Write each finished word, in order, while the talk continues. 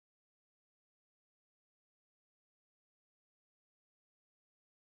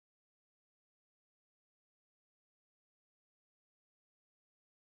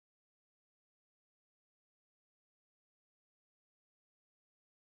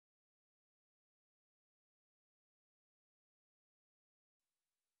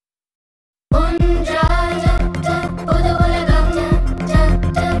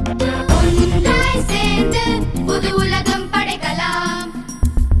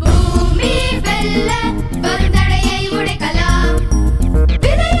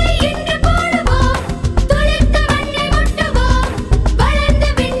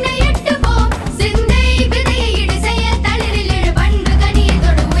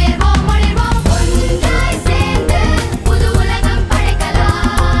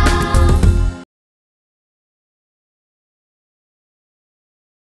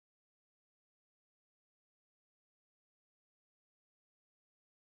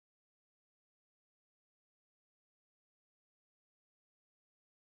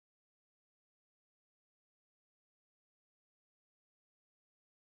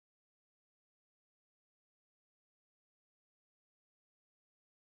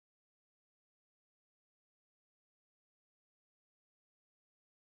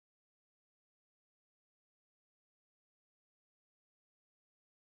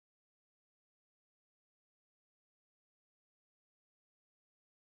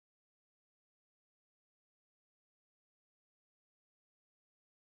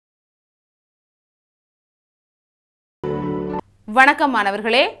வணக்கம்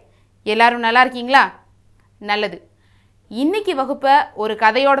மாணவர்களே, எல்லாரும் நல்லா இருக்கீங்களா? நல்லது. இன்னைக்கு வகுப்பை ஒரு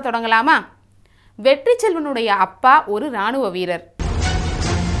கதையோட தொடங்கலாமா? வெற்றி செல்வனுடைய அப்பா ஒரு இராணுவ வீரர்.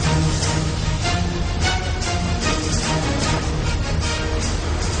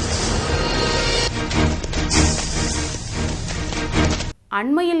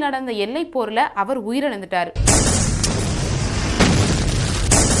 அண்மையில் நடந்த எல்லைப் போர்ல அவர் உயிரிழந்துட்டார்.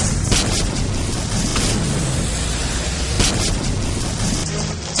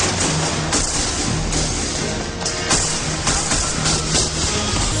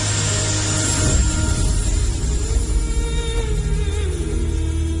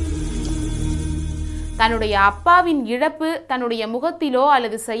 தன்னுடைய அப்பாவின் இழப்பு தன்னுடைய முகத்திலோ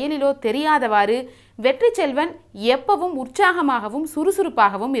அல்லது செயலிலோ தெரியாதவாறு வெற்றி செல்வன் எப்பவும் உற்சாகமாகவும்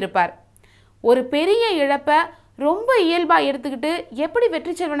சுறுசுறுப்பாகவும் இருப்பார். ஒரு பெரிய இழப்பை ரொம்ப இயல்பாக எடுத்துக்கிட்டு எப்படி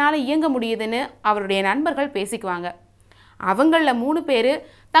வெற்றி செல்வனால் இயங்க முடியுதுன்னு அவருடைய நண்பர்கள் பேசிக்குவாங்க. அவங்களில் 3 பேர்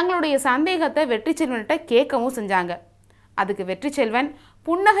தங்களுடைய சந்தேகத்தை வெற்றி செல்வன்கிட்ட கேட்கவும் செஞ்சாங்க. அதுக்கு வெற்றி செல்வன்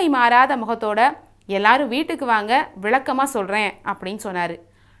புன்னகை மாறாத முகத்தோட எல்லாரும் வீட்டுக்கு வாங்க, விளக்கமாக சொல்கிறேன் அப்படின்னு சொன்னார்.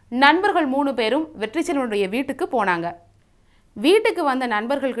 நண்பர்கள் 3 பேரும் வெற்றி செல்வனுடைய வீட்டுக்கு போனாங்க. வீட்டுக்கு வந்த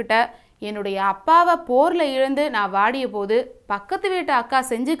நண்பர்கள்கிட்ட என்னுடைய அப்பாவை போரில் இழந்து நான் வாடிய போது பக்கத்து வீட்டு அக்கா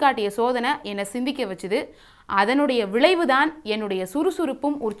செஞ்சு காட்டிய சோதனை என்னை சிந்திக்க வச்சுது. அதனுடைய விளைவுதான் என்னுடைய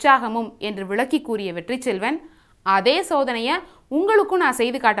சுறுசுறுப்பும் உற்சாகமும் என்று விளக்கி கூறிய வெற்றி செல்வன், அதே சோதனையை உங்களுக்கும் நான்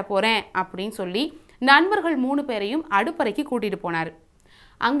செய்து காட்ட போகிறேன் அப்படின்னு சொல்லி நண்பர்கள் 3 பேரையும் அடுப்பறைக்கு கூட்டிகிட்டு போனார்.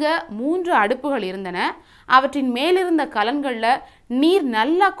 அங்கே 3 அடுப்புகள் இருந்தன. அவற்றின் மேலிருந்த கலன்களில் நீர்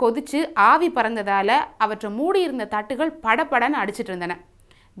நல்லா கொதித்து ஆவி பறந்ததால் அவற்றை மூடியிருந்த தட்டுகள் படப்படன்னு அடிச்சிட்டு இருந்தன.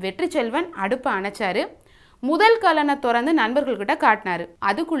 வெற்றி செல்வன் அடுப்பை அணைச்சாரு. முதல் கலனை திறந்து நண்பர்கள்கிட்ட காட்டினாரு.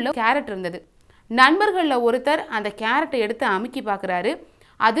 அதுக்குள்ளே கேரட் இருந்தது. நண்பர்களில் ஒருத்தர் அந்த கேரட்டை எடுத்து அமுக்கி பார்க்குறாரு.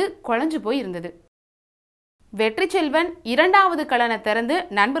 அது குழஞ்சு போய் இருந்தது. வெற்றி செல்வன் 2வது கலனை திறந்து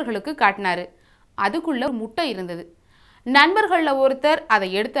நண்பர்களுக்கு காட்டினாரு. அதுக்குள்ளே முட்டை இருந்தது. நண்பர்களில் ஒருத்தர் அதை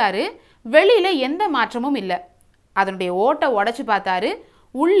எடுத்தாரு. வெளியில் எந்த மாற்றமும் இல்லை. அதனுடைய ஓட்டை உடைச்சு பார்த்தாரு.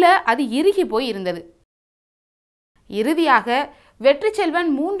 உள்ள அது இறுகி போய் இருந்தது. இறுதியாக வெற்றி செல்வன்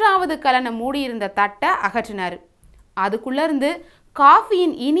 3வது கலனை மூடியிருந்த தட்டை அகற்றினார். அதுக்குள்ளேருந்து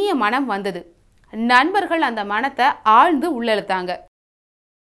காஃபியின் இனிய மனம் வந்தது. நண்பர்கள் அந்த மனத்தை ஆழ்ந்து உள்ளெழுத்தாங்க.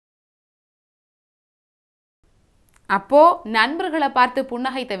 அப்போ நண்பர்களை பார்த்து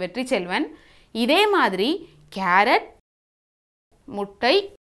புன்னகைத்த வெற்றி செல்வன், இதே மாதிரி கேரட், முட்டை,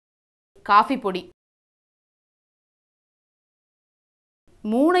 காஃபி பொடி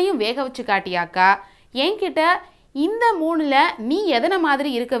 3ஐயும் வேக வச்சு காட்டியாக்கா, என்கிட்ட இந்த 3ல் நீ எதனை மாதிரி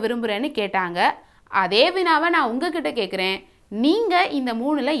இருக்க விரும்புகிறேன்னு கேட்டாங்க. அதே வினாவை நான் உங்ககிட்ட கேட்குறேன். நீங்கள் இந்த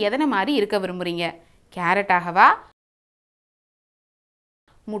 3ல் எதனை மாதிரி இருக்க விரும்புகிறீங்க? கேரட்டாகவா,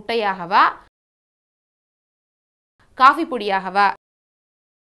 முட்டையாகவா, காஃபி பொடியாகவா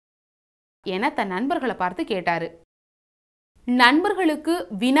என தன் நண்பர்களை பார்த்து கேட்டாரு. நண்பர்களுக்கு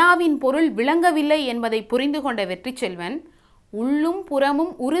வினாவின் பொருள் விளங்கவில்லை என்பதை புரிந்து கொண்ட வெற்றி செல்வன், உள்ளும்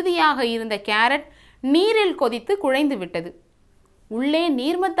புறமும் உறுதியாக இருந்த கேரட் நீரில் கொதித்து குழைந்து விட்டது. உள்ளே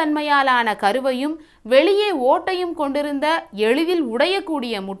நீர்மத்தன்மையாலான கருவையும் வெளியே ஓட்டையும் கொண்டிருந்த எளிதில்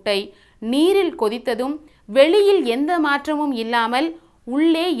உடையக்கூடிய முட்டை நீரில் கொதித்ததும் வெளியில் எந்த மாற்றமும் இல்லாமல்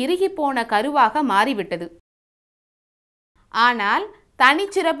உள்ளே இறுகிப்போன கருவாக மாறிவிட்டது. ஆனால்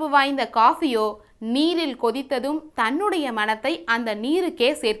தனிச்சிறப்பு வாய்ந்த காஃபியோ நீரில் கொதித்ததும் தன்னுடைய மனத்தை அந்த நீருக்கே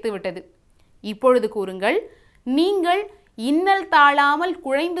சேர்த்து விட்டது. இப்பொழுது கூறுங்கள், நீங்கள் இன்னல் தாழாமல்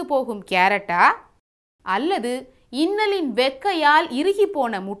குழைந்து போகும் கேரட்டா, அல்லது இன்னலின் வெக்கையால் இறுகி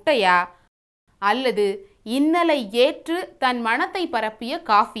போன முட்டையா, அல்லது இன்னலை ஏற்று தன் மனத்தை பரப்பிய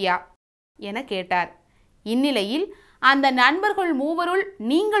காஃபியா என கேட்டார். இந்நிலையில் அந்த நண்பர்கள் 3வருள்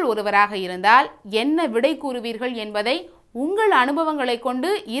நீங்கள் ஒருவராக இருந்தால் என்ன விடை கூறுவீர்கள் என்பதை உங்கள் அனுபவங்களை கொண்டு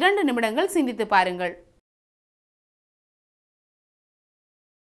 2 நிமிடங்கள் சிந்தித்து பாருங்கள்.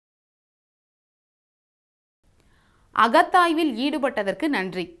 அகத்தாய்வில் ஈடுபட்டதற்கு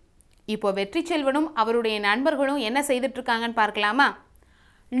நன்றி. இப்போ வெற்றி செல்வனும் அவருடைய நண்பர்களும் என்ன செய்துட்டு இருக்காங்கன்னு பார்க்கலாமா?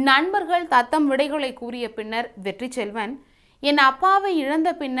 நண்பர்கள் தத்தம் விடைகளை கூறிய பின்னர் வெற்றி செல்வன், என் அப்பாவை இழந்த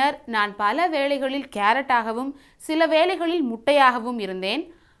பின்னர் நான் பல வேளைகளில் கேரட்டாகவும் சில வேளைகளில் முட்டையாகவும் இருந்தேன்.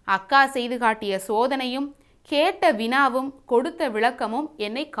 அக்கா செய்து காட்டிய சோதனையும் கேட்ட வினாவும் கொடுத்த விளக்கமும்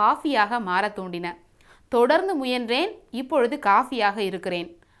என்னை காஃபியாக மாற தூண்டின. தொடர்ந்து முயன்றேன். இப்பொழுது காஃபியாக இருக்கிறேன்.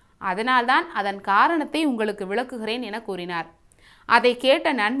 அதனால்தான் அதன் காரணத்தை உங்களுக்கு விளக்குகிறேன் என கூறினார். அதை கேட்ட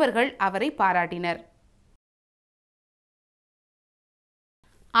நண்பர்கள் அவரை பாராட்டினர்.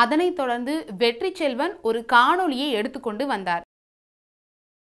 அதனைத் தொடர்ந்து வெற்றி செல்வன் ஒரு காணொளியை எடுத்துக்கொண்டு வந்தார்.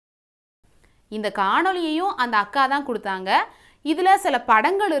 இந்த காணொளியையும் அந்த அக்கா தான் கொடுத்தாங்க. இதில் சில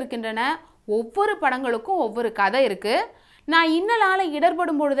படங்கள் இருக்கின்றன. ஒவ்வொரு படங்களுக்கும் ஒவ்வொரு கதை இருக்குது. நான் இன்னலால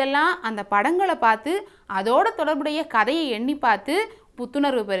இடர்படும் பொழுதெல்லாம் அந்த படங்களை பார்த்து அதோட தொடர்புடைய கதையை எண்ணி பார்த்து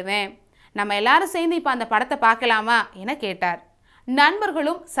புத்துணர்வு பெறுவேன். நம்ம எல்லாரும் சேர்ந்து இப்போ அந்த படத்தை பார்க்கலாமா என கேட்டார்.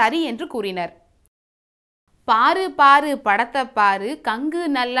 நண்பர்களும் சரி என்று கூறினர். பாரு பாரு படத்தை பாரு, கங்கு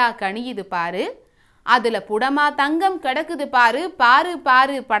நல்லா கனியுது பாரு, அதுல புடமா தங்கம் கிடக்குது பாரு, பாரு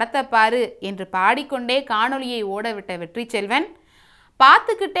பாரு படத்தை பாரு என்று பாடிக்கொண்டே காணொளியை ஓடவிட்ட வெற்றி செல்வன்,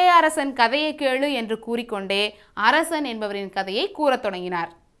 பார்த்துக்கிட்டே அரசன் கதையை கேளு என்று கூறிக்கொண்டே அரசன் என்பவரின் கதையை கூறத்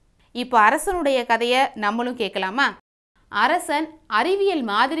தொடங்கினார். இப்போ அரசனுடைய கதையை நம்மளும் கேட்கலாமா? அரசன் அறிவியல்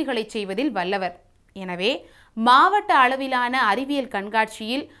மாதிரிகளை செய்வதில் வல்லவர். எனவே மாவட்ட அளவிலான அறிவியல்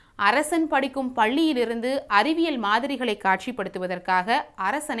கண்காட்சியில் அரசன் படிக்கும் பள்ளியிலிருந்து அறிவியல் மாதிரிகளை காட்சிப்படுத்துவதற்காக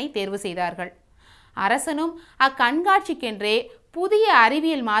அரசனை தேர்வு செய்தார்கள். அரசனும் அக்கண்காட்சிக்கென்றே புதிய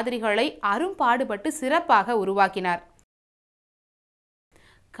அறிவியல் மாதிரிகளை அரும்பாடுபட்டு சிறப்பாக உருவாக்கினார்.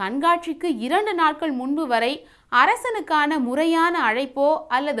 கண்காட்சிக்கு 2 நாட்கள் முன்பு வரை அரசனுக்கான முறையான அழைப்போ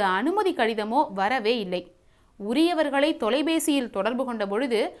அல்லது அனுமதி கடிதமோ வரவே இல்லை. உரியவர்களை தொலைபேசியில் தொடர்பு கொண்ட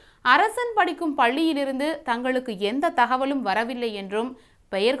பொழுது அரசன் படிக்கும் பள்ளியிலிருந்து தங்களுக்கு எந்த தகவலும் வரவில்லை என்றும்,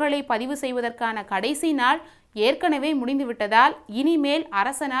 பெயர்களை பதிவு செய்வதற்கான கடைசி நாள் ஏற்கனவே முடிந்துவிட்டதால் இனிமேல்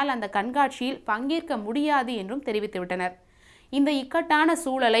அரசனால் அந்த கண்காட்சியில் பங்கேற்க முடியாது என்றும் தெரிவித்துவிட்டனர். இந்த இக்கட்டான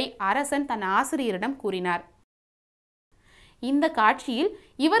சூழலை அரசன் தன் ஆசிரியரிடம் கூறினார். இந்த காட்சியில்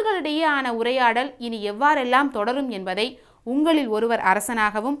இவர்களிடையே ஆன உரையாடல் இனி எவ்வாறெல்லாம் தொடரும் என்பதை உங்களில் ஒருவர்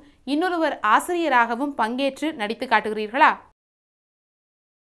அரசனாகவும் இன்னொருவர் ஆசிரியராகவும் பங்கேற்று நடித்து காட்டுகிறீர்களா?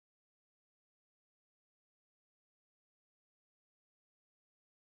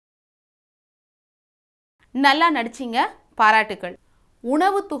 நல்லா நடிச்சிங்க, பாராட்டுக்கள்.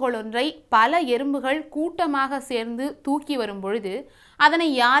 உணவு துகளொன்றை பல எறும்புகள் கூட்டமாக சேர்ந்து தூக்கி வரும் பொழுது அதனை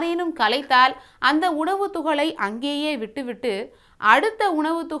யாரேனும் கலைத்தால் அந்த உணவு துகளை அங்கேயே விட்டுவிட்டு அடுத்த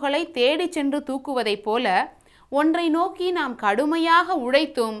உணவு துகளை தேடி சென்று தூக்குவதைப் போல ஒன்றை நோக்கி நாம் கடுமையாக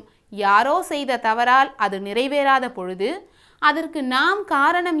உழைத்தும் யாரோ செய்த தவறால் அது நிறைவேறாத பொழுது அதற்கு நாம்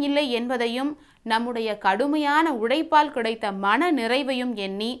காரணம் இல்லை என்பதையும் நம்முடைய கடுமையான உழைப்பால் கிடைத்த மன நிறைவையும்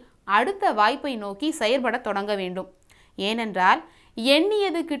எண்ணி அடுத்த வாய்ப்பை நோக்கி செயல்பட தொடங்க வேண்டும். ஏனென்றால்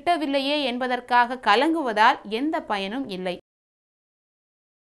எண்ணியது கிட்டவில்லையே என்பதற்காக கலங்குவதால் எந்த பயனும் இல்லை.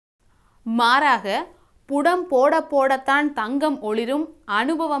 மாறாக புடம் போட போடத்தான் தங்கம் ஒளிரும்,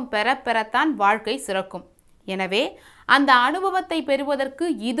 அனுபவம் பெற பெறத்தான் வாழ்க்கை சிறக்கும். எனவே அந்த அனுபவத்தை பெறுவதற்கு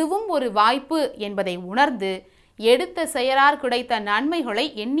இதுவும் ஒரு வாய்ப்பு என்பதை உணர்ந்து எடுத்த செயலால் கிடைத்த நன்மைகளை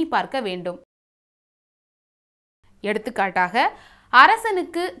எண்ணி பார்க்க வேண்டும். எடுத்துக்காட்டாக,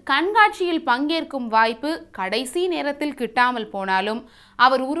 அரசனுக்கு கண்காட்சியில் பங்கேற்கும் வாய்ப்பு கடைசி நேரத்தில் கிட்டாமல் போனாலும்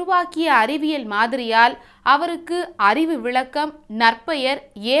அவர் உருவாக்கிய அறிவியல் மாதிரியால் அவருக்கு அறிவு விளக்கம், நற்பெயர்,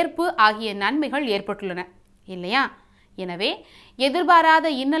 ஏற்பு ஆகிய நன்மைகள் ஏற்பட்டுள்ளன இல்லையா? எனவே எதிர்பாராத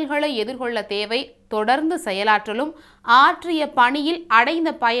இன்னல்களை எதிர்கொள்ள தேவை தொடர்ந்து செயலாற்றலும் ஆற்றிய பணியில் அடைந்த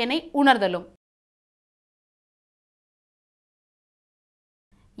பயனை உணர்தலும்.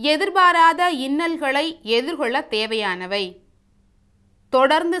 எதிர்பாராத இன்னல்களை எதிர்கொள்ள தேவையானவை: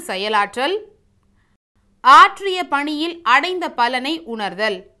 தொடர்ந்து செயலாற்றல், ஆற்றிய பணியில் அடைந்த பலனை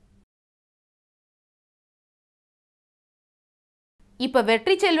உணர்தல். இப்ப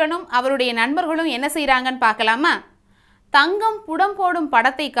வெற்றி செல்வனும் அவருடைய நண்பர்களும் என்ன செய்றாங்கன்னு பார்க்கலாமா? தங்கம் புடம் போடும்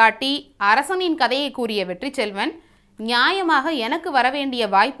படத்தை காட்டி அரசனின் கதையை கூறிய வெற்றி செல்வன், நியாயமாக எனக்கு வரவேண்டிய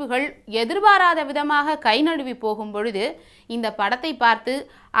வாய்ப்புகள் எதிர்பாராத விதமாக கை நழுவி போகும் பொழுது இந்த படத்தை பார்த்து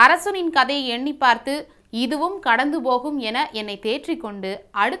அரசனின் கதையை எண்ணி பார்த்து இதுவும் கடந்து போகும் என என்னை தேற்றிக்கொண்டு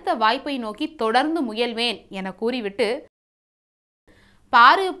அடுத்த வாய்ப்பை நோக்கி தொடர்ந்து முயல்வேன் என கூறிவிட்டு,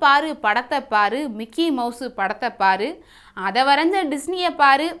 பாரு பாரு படத்தை பாரு, மிக்கி மவுசு படத்தை பாரு, அதை வரைஞ்ச டிஸ்னியை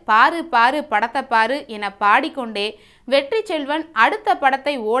பாரு, பாரு பாரு படத்தை பாரு என பாடிக்கொண்டே வெற்றி செல்வன் அடுத்த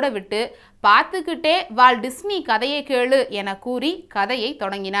படத்தை ஓடவிட்டு பார்த்துக்கிட்டே வால் டிஸ்னி கதையை கேளு என கூறி கதையை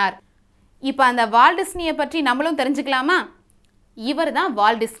தொடங்கினார். இப்போ அந்த வால் டிஸ்னியை பற்றி நம்மளும் தெரிஞ்சுக்கலாமா? இவர் தான்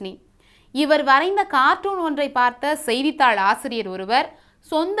வால் டிஸ்னி. இவர் வரைந்த கார்ட்டூன் ஒன்றை பார்த்த செய்தித்தாள் ஆசிரியர் ஒருவர்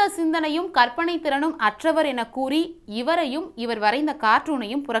சொந்த சிந்தனையும் கற்பனை திறனும் அற்றவர் என கூறி இவரையும் இவர் வரைந்த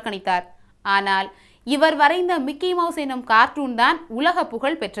கார்ட்டூனையும் புறக்கணித்தார். ஆனால் இவர் வரைந்த மிக்கி மவுஸ் எனும் கார்ட்டூன் தான் உலக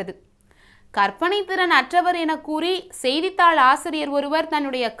புகழ் பெற்றது. கற்பனை திறன் அற்றவர் என கூறி செய்தித்தாள் ஆசிரியர் ஒருவர்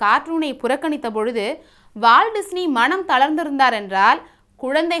தன்னுடைய கார்ட்டூனை புறக்கணித்த பொழுது வால் டிஸ்னி மனம் தளர்ந்திருந்தார் என்றால்,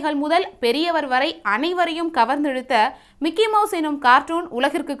 குழந்தைகள் முதல் பெரியவர் வரை அனைவரையும் கவர்ந்தெழுத்த மிக்கி மவுஸ் எனும் கார்ட்டூன்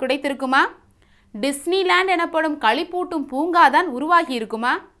உலகிற்கு கிடைத்திருக்குமா? டிஸ்னிலேண்ட் எனப்படும் களிப்பூட்டும் பூங்காதான் உருவாகி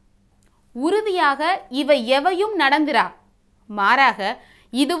இருக்குமா? உறுதியாக இவை எவையும் நடந்திரா. மாறாக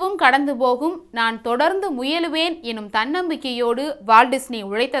இதுவும் கடந்து போகும், நான் தொடர்ந்து முயலுவேன் எனும் தன்னம்பிக்கையோடு வால் டிஸ்னி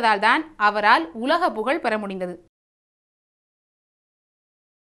உழைத்ததால் தான் அவரால் உலக புகழ் பெற முடிந்தது.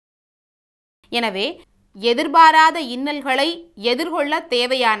 எனவே எதிர்பாராத இன்னல்களை எதிர்கொள்ள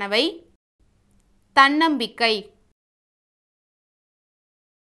தேவையானவை. தன்னம்பிக்கை.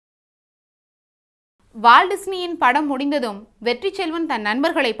 வால்ட் டிஸ்னியின் படம் முடிந்ததும் வெற்றி செல்வன் தன்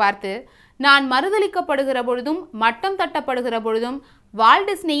நண்பர்களை பார்த்து, நான் மறுதளிக்கப்படுகிற பொழுதும் மட்டம் தட்டப்படுகிற பொழுதும் வால்ட்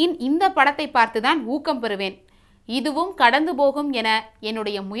டிஸ்னியின் இந்த படத்தை பார்த்துதான் ஊக்கம் பெறுவேன். இதுவும் கடந்து போகும் என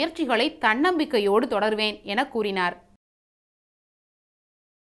என்னுடைய முயற்சிகளை தன்னம்பிக்கையோடு தொடர்வேன் என கூறினார்.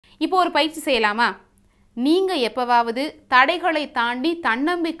 இப்போ ஒரு பயிற்சி செய்யலாமா? நீங்க எப்பவாவது தடைகளை தாண்டி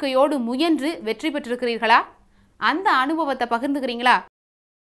தன்னம்பிக்கையோடு முயன்று வெற்றி பெற்றிருக்கிறீர்களா? அந்த அனுபவத்தை பகிர்ந்துக்கிறீங்களா?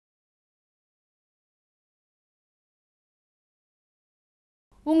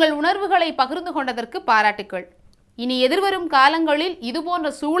 உங்கள் உணர்வுகளை பகிர்ந்து கொண்டதற்கு பாராட்டுக்கள். இனி எதிர்வரும் காலங்களில் இதுபோன்ற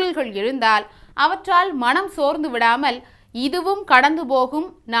சூழல்கள் எழுந்தால் அவற்றால் மனம் சோர்ந்து விடாமல், இதுவும் கடந்து போகும்,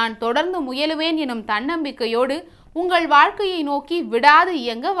 நான் தொடர்ந்து முயலுவேன் எனும் தன்னம்பிக்கையோடு உங்கள் வாழ்க்கையை நோக்கி விடாது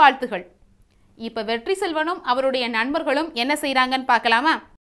இயங்க வாழ்த்துகள். இப்ப வெற்றி செல்வனும் அவருடைய நண்பர்களும் என்ன செய்றாங்கன்னு பார்க்கலாமா?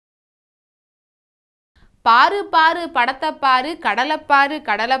 பாரு பாரு படத்தப்பாரு, கடலப்பாரு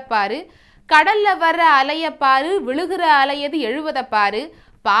கடலப்பாரு, கடல்ல வர்ற அலையப்பாரு, விழுகிற அலையது எழுவதப்பாரு,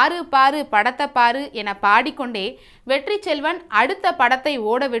 பாரு பாரு படத்தப்பாரு என பாடிக்கொண்டே வெற்றி செல்வன் அடுத்த படத்தை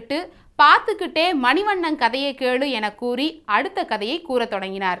ஓடவிட்டு, பார்த்துக்கிட்டே மணிவண்ணன் கதையை கேளு என கூறி அடுத்த கதையை கூற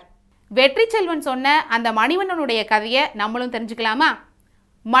தொடங்கினார். வெற்றி செல்வன் சொன்ன அந்த மணிவண்ணனுடைய கதையை நம்மளும் தெரிஞ்சுக்கலாமா?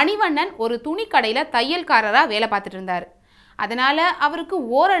 மணிவண்ணன் ஒரு துணிக்கடையில் தையல்காரராக வேலை பார்த்துட்டு இருந்தார். அதனால அவருக்கு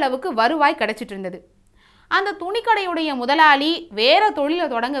ஓரளவுக்கு வருவாய் கிடைச்சிட்டு இருந்தது. அந்த துணிக்கடையுடைய முதலாளி வேற தொழிலை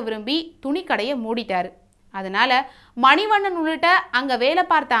தொடங்க விரும்பி துணிக்கடையை மூடிட்டாரு. அதனால மணிவண்ணன் உள்ளிட்ட அங்க வேலை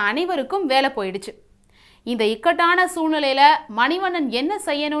பார்த்த அனைவருக்கும் வேலை போயிடுச்சு. இந்த இக்கட்டான சூழ்நிலையில மணிவண்ணன் என்ன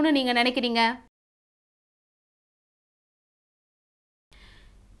செய்யணும்னு நீங்க நினைக்கிறீங்க?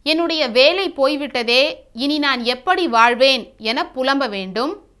 என்னுடைய வேலை போய்விட்டதே, இனி நான் எப்படி வாழ்வேன் என புலம்ப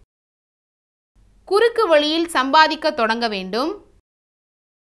வேண்டும். குறுக்கு வழியில் சம்பாதிக்க தொடங்க வேண்டும்.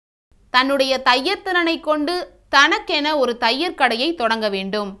 தன்னுடைய தையர் திறனை கொண்டு தனக்கென ஒரு தையர் கடையை தொடங்க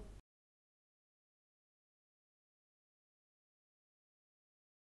வேண்டும்.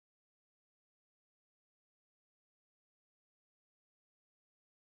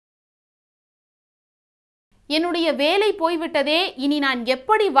 என்னுடைய வேலை போய்விட்டதே, இனி நான்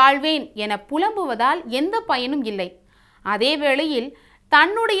எப்படி வாழ்வேன் என புலம்புவதால் எந்த பயனும் இல்லை. அதே வேளையில்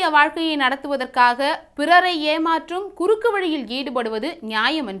தன்னுடைய வாழ்க்கையை நடத்துவதற்காக பிறரை ஏமாற்றும் குறுக்கு வழியில் ஈடுபடுவது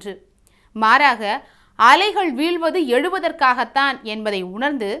நியாயமன்று. மாறாக அலைகள் வீழ்வது எழுவதற்காகத்தான் என்பதை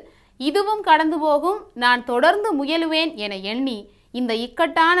உணர்ந்து, இதுவும் கடந்து போகும், நான் தொடர்ந்து முயலுவேன் என எண்ணி இந்த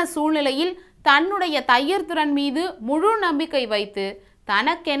இக்கட்டான சூழ்நிலையில் தன்னுடைய தையர் திறன் மீது முழு நம்பிக்கை வைத்து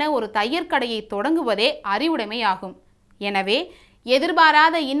தனக்கென ஒரு தையர் கடையை தொடங்குவதே அறிவுடைமையாகும். எனவே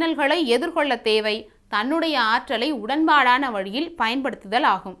எதிர்பாராத இன்னல்களை எதிர்கொள்ள தேவை தன்னுடைய ஆற்றலை உடன்பாடான வழியில் பயன்படுத்துதல்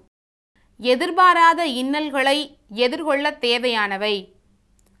ஆகும். எதிர்பாராத இன்னல்களை எதிர்கொள்ள தேவையானவை: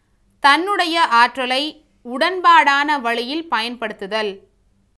 தன்னுடைய ஆற்றலை உடன்பாடான வழியில் பயன்படுத்துதல்.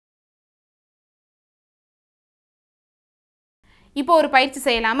 இப்போ ஒரு பயிற்சி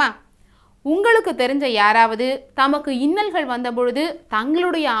செய்யலாமா? உங்களுக்கு தெரிஞ்ச யாராவது தமக்கு இன்னல்கள் வந்தபொழுது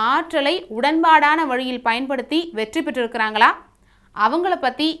தங்களுடைய ஆற்றலை உடன்பாடான வழியில் பயன்படுத்தி வெற்றி பெற்றிருக்கிறாங்களா? அவங்கள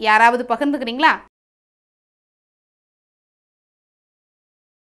பத்தி யாராவது பகிர்ந்துக்கிறீங்களா?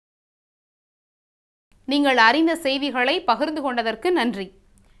 நீங்கள் அறிந்த செய்திகளை பகிர்ந்து கொண்டதற்கு நன்றி.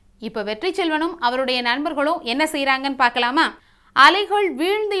 இப்ப வெற்றி செல்வனும் அவருடைய நண்பர்களும் என்ன செய்றாங்கன்னு பார்க்கலாமா? அலைகள்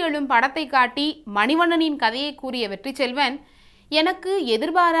வீழ்ந்து எழும் படத்தை காட்டி மணிவண்ணனின் கதையை கூறிய வெற்றி செல்வன், எனக்கு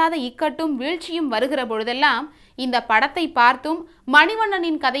எதிர்பாராத இக்கட்டும் வீழ்ச்சியும் வருகிற பொழுதெல்லாம் இந்த படத்தை பார்த்தும்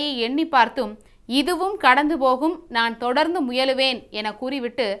மணிவண்ணனின் கதையை எண்ணி பார்த்தும் இதுவும் கடந்து போகும், நான் தொடர்ந்து முயலுவேன் என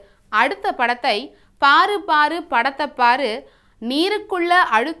கூறிவிட்டு அடுத்த படத்தை பாரு பாரு படத்தப்பாரு, நீருக்குள்ள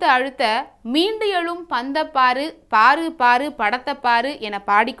அழுத்த அழுத்த மீண்டு எழும் பந்தப்பாரு, பாரு பாரு படத்தப்பாரு என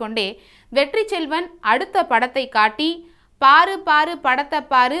பாடிக்கொண்டே வெற்றி செல்வன் அடுத்த படத்தை காட்டி, பாரு பாரு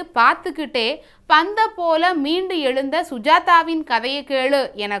படத்தப்பாரு, பார்த்துக்கிட்டே பந்த போல மீண்டு எழுந்த சுஜாதாவின் கதையை கேளு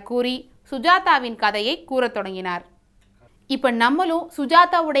என கூறி சுஜாதாவின் கதையை கூறத் தொடங்கினார். இப்ப நம்மளும்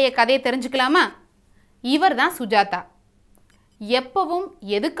சுஜாதாவுடைய கதையை தெரிஞ்சுக்கலாமா? இவர் தான் சுஜாதா. எப்பவும்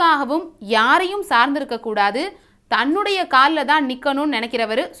எதுக்காகவும் யாரையும் சார்ந்திருக்க கூடாது, தன்னுடைய காலில் தான் நிற்கணும்னு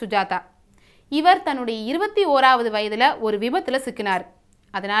நினைக்கிறவர் சுஜாதா. இவர் தன்னுடைய 21வது வயதில் ஒரு விபத்தில் சிக்கினார்.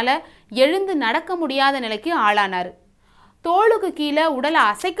 அதனால எழுந்து நடக்க முடியாத நிலைக்கு ஆளானார். தோளுக்கு கீழே உடலை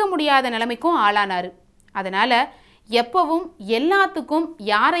அசைக்க முடியாத நிலைமைக்கும் ஆளானார். அதனால எப்பவும் எல்லாத்துக்கும்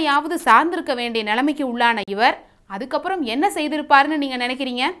யாரையாவது சார்ந்திருக்க வேண்டிய நிலைமைக்கு உள்ளான இவர் அதுக்கப்புறம் என்ன செய்திருப்பாருன்னு நீங்க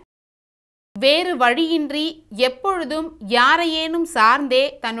நினைக்கிறீங்க? வேறு வழியின்றி எப்பொழுதும் யாரையேனும் சார்ந்தே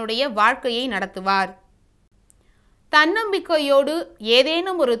தன்னுடைய வாழ்க்கையை நடத்துவார். தன்னம்பிக்கையோடு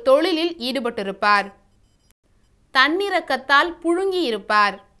ஏதேனும் ஒரு தொழிலில் ஈடுபட்டிருப்பார். தன்னிறக்கத்தால் புழுங்கி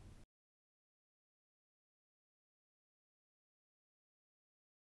இருப்பார்.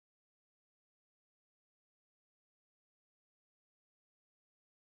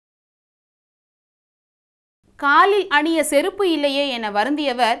 காலில் அணிய செருப்பு இல்லையே என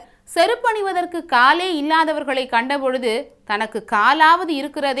வருந்தியவர் செருப்பணிவதற்கு காலே இல்லாதவர்களை கண்டபொழுது தனக்கு காலாவது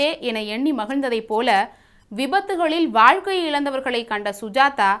இருக்கிறதே என எண்ணி மகிழ்ந்ததைப் போல விபத்துகளில் வாழ்க்கை இழந்தவர்களை கண்ட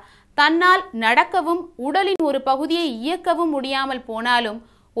சுஜாதா தன்னால் நடக்கவும் உடலின் ஒரு பகுதியை இயக்கவும் முடியாமல் போனாலும்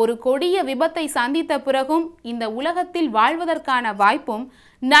ஒரு கொடிய விபத்தை சந்தித்த பிறகும் இந்த உலகத்தில் வாழ்வதற்கான வாய்ப்பும்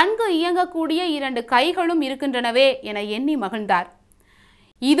நன்கு இயங்கக்கூடிய 2 கைகளும் இருக்கின்றனவே என எண்ணி மகிழ்ந்தார்.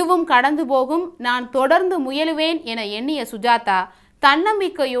 இதுவும் கடந்து போகும், நான் தொடர்ந்து முயலுவேன் என எண்ணிய சுஜாதா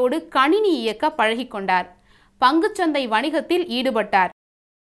தன்னம்பிக்கையோடு கணினி இயக்க பழகிக்கொண்டார். பங்குச்சந்தை வணிகத்தில் ஈடுபட்டார்.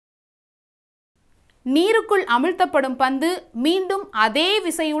 நீருக்குள் அமிழ்த்தப்படும் பந்து மீண்டும் அதே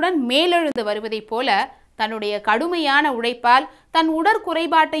விசையுடன் மேலெழுந்து வருவதைப் போல தன்னுடைய கடுமையான உழைப்பால் தன்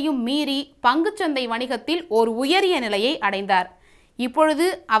உடற்குறைபாட்டையும் மீறி பங்குச்சந்தை வணிகத்தில் ஒரு உயரிய நிலையை அடைந்தார். இப்பொழுது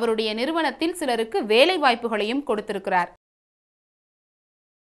அவருடைய நிறுவனத்தில் சிலருக்கு வேலை வாய்ப்புகளையும் கொடுத்திருக்கிறார்.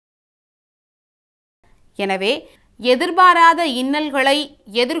 எனவே எதிர்பாராத இன்னல்களை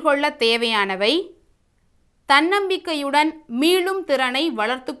எதிர்கொள்ள தேவையானவை தன்னம்பிக்கையுடன் மீளும் திறனை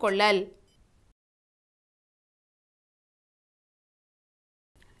வளர்த்து கொள்ளல்.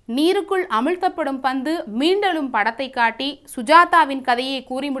 நீருக்குள் அமிழ்த்தப்படும் பந்து மீண்டெழும் படத்தை காட்டி சுஜாதாவின் கதையை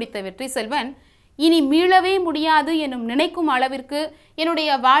கூறி முடித்த வெற்றி செல்வன், இனி மீளவே முடியாது எனும் நினைக்கும் அளவிற்கு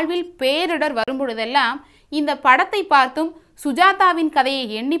என்னுடைய வாழ்வில் பேரிடர் வரும்பொழுதெல்லாம் இந்த படத்தை பார்த்தும் சுஜாதாவின் கதையை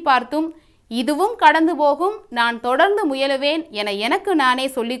எண்ணி பார்த்தும் இதுவும் கடந்து போகும், நான் தொடர்ந்து முயலுவேன் என எனக்கு நானே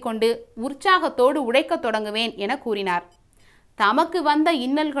சொல்லிக்கொண்டு உற்சாகத்தோடு உழைக்கத் தொடங்குவேன் என கூறினார். தமக்கு வந்த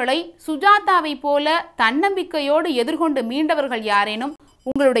இன்னல்களை சுஜாதாவை போல தன்னம்பிக்கையோடு எதிர்கொண்டு மீண்டவர்கள் யாரேனும்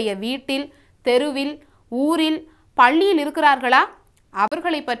உங்களுடைய வீட்டில், தெருவில், ஊரில், பள்ளியில் இருக்கிறார்களா?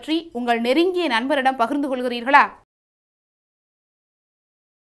 அவர்களை பற்றி உங்கள் நெருங்கிய நண்பரிடம் பகிர்ந்து கொள்கிறீர்களா?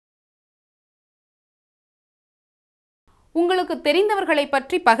 உங்களுக்கு தெரிந்தவர்களை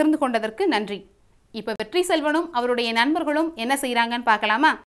பற்றி பகிர்ந்து கொண்டதற்கு நன்றி. இப்ப வெற்றி செல்வனும் அவருடைய நண்பர்களும் என்ன செய்யறாங்கன்னு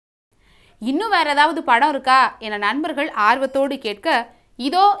பார்க்கலாமா? இன்னும் வேற ஏதாவது படம் இருக்கா என நண்பர்கள் ஆர்வத்தோடு கேட்க,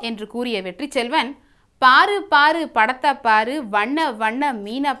 இதோ என்று கூறிய வெற்றி செல்வன், பாரு பாரு படத்தை பாரு, வண்ண வண்ண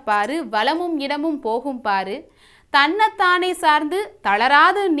மீனை பாரு, வலமும் இடமும் போகும் பாரு, தன்னைத்தானே சார்ந்து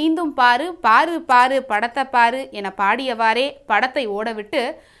தளராது நீந்தும் பாரு, பாரு பாரு படத்தை பாரு என பாடியவாறே படத்தை ஓடவிட்டு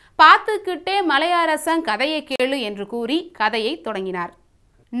பார்த்துக்கிட்டே மலையரசன் கதையை கேளு என்று கூறி கதையை தொடங்கினார்.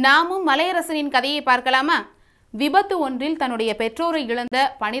 நாமும் மலையரசனின் கதையை பார்க்கலாமா? விபத்து ஒன்றில் தன்னுடைய பெற்றோரை இழந்த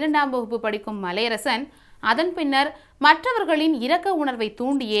 12ஆம் வகுப்பு படிக்கும் மலையரசன் அதன் பின்னர் மற்றவர்களின் இரக்க உணர்வை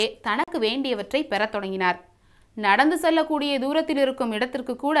தூண்டியே தனக்கு வேண்டியவற்றை பெறத் தொடங்கினார். நடந்து செல்லக்கூடிய தூரத்தில் இருக்கும்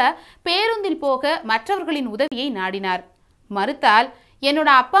இடத்திற்கு கூட பேருந்தில் போக மற்றவர்களின் உதவியை நாடினார். மறுத்தால் என்னோட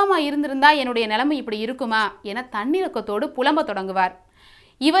அப்பா அம்மா இருந்திருந்தா என்னுடைய நிலைமை இப்படி இருக்குமா என தன்னிறக்கத்தோடு புலம்ப தொடங்குவார்.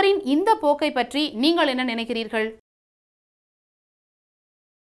 இவரின் இந்த போக்கை பற்றி நீங்கள் என்ன நினைக்கிறீர்கள்?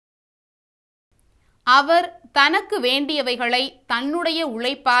 அவர் தனக்கு வேண்டியவைகளை தன்னுடைய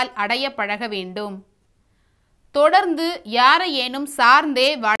உழைப்பால் அடைய பழக வேண்டும். தொடர்ந்து யாரையேனும் சார்ந்தே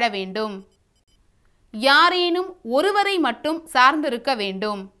வாழ வேண்டும். யாரேனும் ஒருவரை மட்டும் சார்ந்திருக்க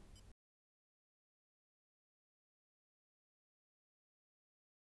வேண்டும்.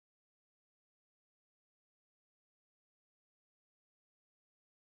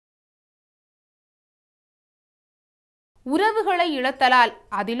 உறவுகளை இழத்தலால்,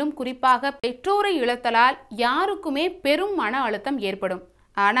 அதிலும் குறிப்பாக பெற்றோரை இழத்தலால் யாருக்குமே பெரும் மன அழுத்தம் ஏற்படும்.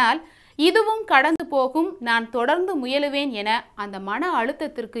 ஆனால் இதுவும் கடந்து போகும், நான் தொடர்ந்து முயலுவேன் என அந்த மன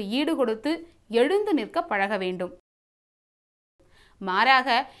அழுத்தத்திற்கு ஈடு கொடுத்து எழுந்து நிற்க பழக வேண்டும். மாறாக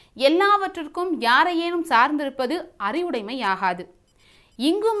எல்லாவற்றிற்கும் யாரையேனும் சார்ந்திருப்பது அறிவுடைமையாகாது.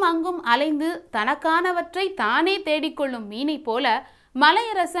 இங்கும் அங்கும் அலைந்து தனக்கானவற்றை தானே தேடிக்கொள்ளும் மீனை போல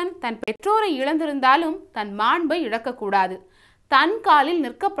மலையரசன் தன் பெற்றோரை இழந்திருந்தாலும் தன் மாண்பை இழக்கக்கூடாது. தன் காலில்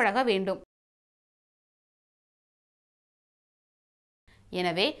நிற்க பழக வேண்டும்.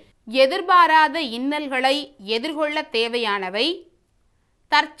 எனவே எதிர்பாராத இன்னல்களை எதிர்கொள்ள தேவையானவை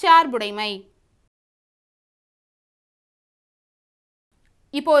தற்சார்புடைமை.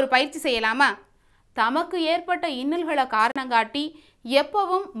 இப்போ ஒரு பயிற்சி செய்யலாமா? தமக்கு ஏற்பட்ட இன்னல்களை காரணம் காட்டி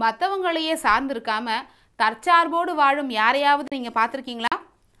எப்பவும் மற்றவங்களையே சார்ந்திருக்காம தற்சார்போடு வாழும் யாரையாவது நீங்க பார்த்திருக்கீங்களா?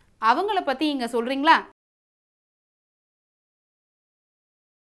 அவங்கள பத்தி இங்க சொல்றீங்களா?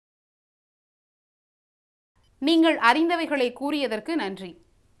 நீங்கள் அறிந்தவைகளை கூறியதற்கு நன்றி.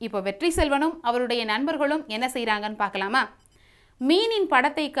 இப்போ வெற்றி செல்வனும் அவருடைய நண்பர்களும் என்ன செய்றாங்கன்னு பார்க்கலாமா? மீனின்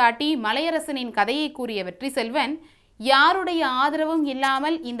படத்தை காட்டி மலையரசனின் கதையை கூறிய வெற்றி செல்வன், யாருடைய ஆதரவும்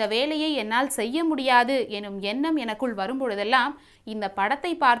இல்லாமல் இந்த வேலையை என்னால் செய்ய முடியாது எனும் எண்ணம் எனக்குள் வரும்பொழுதெல்லாம் இந்த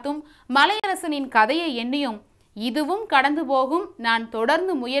படத்தை பார்த்தும் மலையரசனின் கதையை எண்ணியும் இதுவும் கடந்து போகும், நான்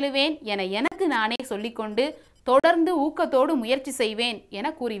தொடர்ந்து முயலுவேன் என எனக்கு நானே சொல்லிக்கொண்டு தொடர்ந்து ஊக்கத்தோடு முயற்சி செய்வேன் என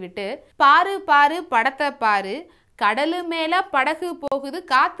கூறிவிட்டு, பாரு பாரு படத்தை பாரு, கடலு மேல படகு போகுது,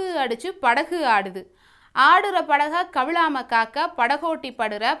 காத்து அடிச்சு படகு ஆடுது, ஆடுற படக கவிழாம காக்க படகோட்டி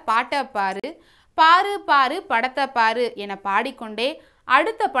படுற பாட்டை பாரு, பாரு பாரு படத்தை பாரு என பாடிக்கொண்டே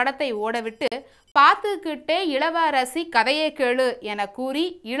அடுத்த படத்தை ஓடவிட்டு, பார்த்துக்கிட்டே இளவரசி கதையை கேளு என கூறி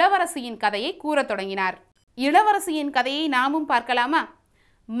இளவரசியின் கதையை கூறத் தொடங்கினார். இளவரசியின் கதையை நாமும் பார்க்கலாமா?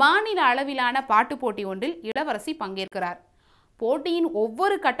 மாநில அளவிலான பாட்டு போட்டி ஒன்றில் இளவரசி பங்கேற்கிறார். போட்டியின்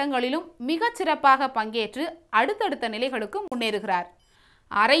ஒவ்வொரு கட்டங்களிலும் மிகச் சிறப்பாக பங்கேற்று அடுத்தடுத்த நிலைகளுக்கு முன்னேறுகிறார்.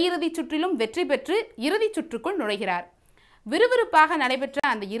 அரையிறுதிச் சுற்றிலும் வெற்றி பெற்று இறுதிச் சுற்றுக்குள் நுழைகிறார். விறுவிறுப்பாக நடைபெற்ற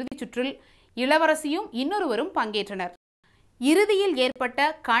அந்த இறுதிச் சுற்றில் இளவரசியும் இன்னொருவரும் பங்கேற்றனர். இறுதியில் ஏற்பட்ட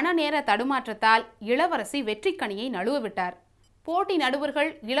கண நேர தடுமாற்றத்தால் இளவரசி வெற்றிக்கனியை நழுவவிட்டார். போட்டி நடுவர்கள்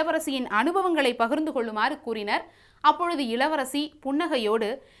இளவரசியின் அனுபவங்களை பகிர்ந்து கொள்ளுமாறு கூறினர். அப்பொழுது இளவரசி புன்னகையோடு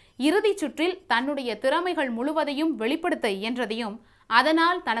இறுதிச் சுற்றில் தன்னுடைய திறமைகள் முழுவதையும் வெளிப்படுத்த இயன்றதையும்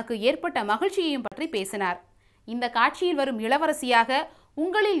அதனால் தனக்கு ஏற்பட்ட மகிழ்ச்சியையும் பற்றி பேசினார். இந்த காட்சியில் வரும் இளவரசியாக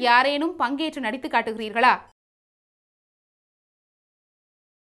உங்களில் யாரேனும் பங்கேற்று நடித்து காட்டுகிறீர்களா?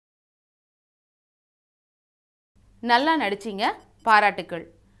 நல்லா நடிச்சிங்க, பாராட்டுக்கள்.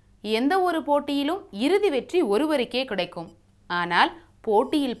 எந்த ஒரு போட்டியிலும் இறுதி வெற்றி ஒருவருக்கே கிடைக்கும். ஆனால்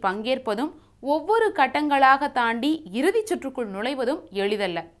போட்டியில் பங்கேற்பதும் ஒவ்வொரு கட்டங்களாக தாண்டி இறுதிச் சுற்றுக்குள் நுழைவதும்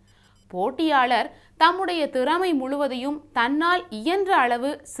எளிதல்ல. போட்டியாளர் தம்முடைய திறமை முழுவதையும் தன்னால் இயன்ற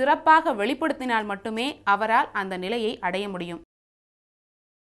அளவு சிறப்பாக வெளிப்படுத்தினால் மட்டுமே அவரால் அந்த நிலையை அடைய முடியும்.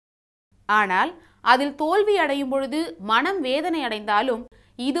 ஆனால் அதில் தோல்வி அடையும் பொழுது மனம் வேதனை அடைந்தாலும்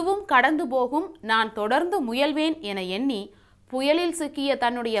இதுவும் கடந்து போகும், நான் தொடர்ந்து முயல்வேன் என எண்ணி புயலில் சிக்கிய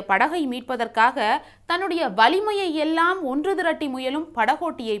தன்னுடைய படகை மீட்பதற்காக தன்னுடைய வலிமையை எல்லாம் ஒன்று திரட்டி முயலும்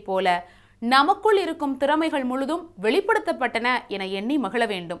படகோட்டியைப் போல நமக்குள் இருக்கும் திறமைகள் முழுதும் வெளிப்படுத்தப்பட்டன என எண்ணி மகிழ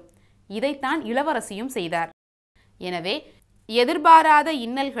வேண்டும். இதைத்தான் இளவரசியும் செய்தார். எனவே எதிர்பாராத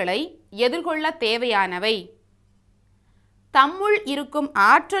இன்னல்களை எதிர்கொள்ள தேவையானவை தம்முள் இருக்கும்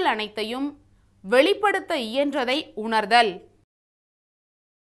ஆற்றல் அனைத்தையும் வெளிப்படுத்த இயன்றதை உணர்தல்.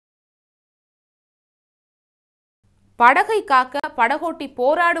 படகை காக்க படகோட்டி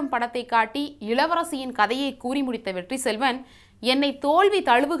போராடும் படத்தை காட்டி இளவரசியின் கதையை கூறி முடித்த வெற்றி செல்வன், என்னை தோல்வி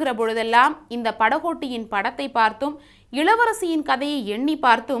தழுவுகிற பொழுதெல்லாம் இந்த படகோட்டியின் படத்தை பார்த்தும் இளவரசியின் கதையை எண்ணி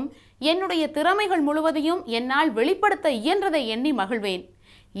பார்த்தும் என்னுடைய திறமைகள் முழுவதையும் என்னால் வெளிப்படுத்த இயன்றதை எண்ணி மகிழ்வேன்.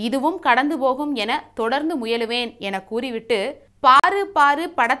 இதுவும் கடந்து போகும் என தொடர்ந்து முயலுவேன் என கூறிவிட்டு, பாரு பாரு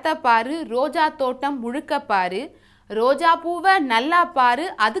படத்தை பாரு, ரோஜா தோட்டம் முழுக்க பாரு, ரோஜா பூவை நல்லா பாரு,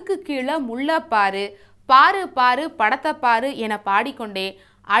 அதுக்கு கீழே முள்ள பாரு, பாரு பாரு படத்தை பாரு என பாடிக்கொண்டே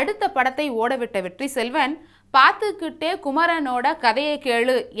அடுத்த படத்தை ஓடவிட்ட வெற்றி செல்வன், பார்த்துக்கிட்டே குமரனோட கதையை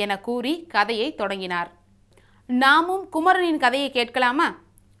கேளு என கூறி கதையை தொடங்கினார். நாமும் குமரனின் கதையை கேட்கலாமா?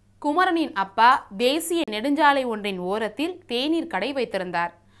 குமரனின் அப்பா தேசிய நெடுஞ்சாலை ஒன்றின் ஓரத்தில் தேநீர் கடை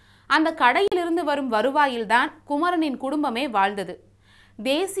வைத்திருந்தார். அந்த கடையிலிருந்து வரும் வருவாயில்தான் குமரனின் குடும்பமே வாழ்ந்தது.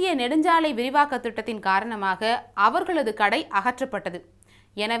 தேசிய நெடுஞ்சாலை விரிவாக்க திட்டத்தின் காரணமாக அவர்களது கடை அகற்றப்பட்டது.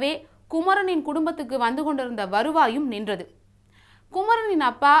 எனவே குமரனின் குடும்பத்துக்கு வந்து கொண்டிருந்த வருவாயும் நின்றது. குமரனின்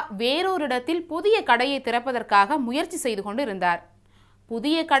அப்பா வேறொரு இடத்தில் புதிய கடையை திறப்பதற்காக முயற்சி செய்து கொண்டு இருந்தார்.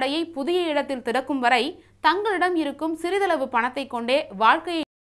 புதிய கடையை புதிய இடத்தில் திறக்கும் வரை தங்களிடம் இருக்கும் சிறிதளவு பணத்தை கொண்டே வாழ்க்கையை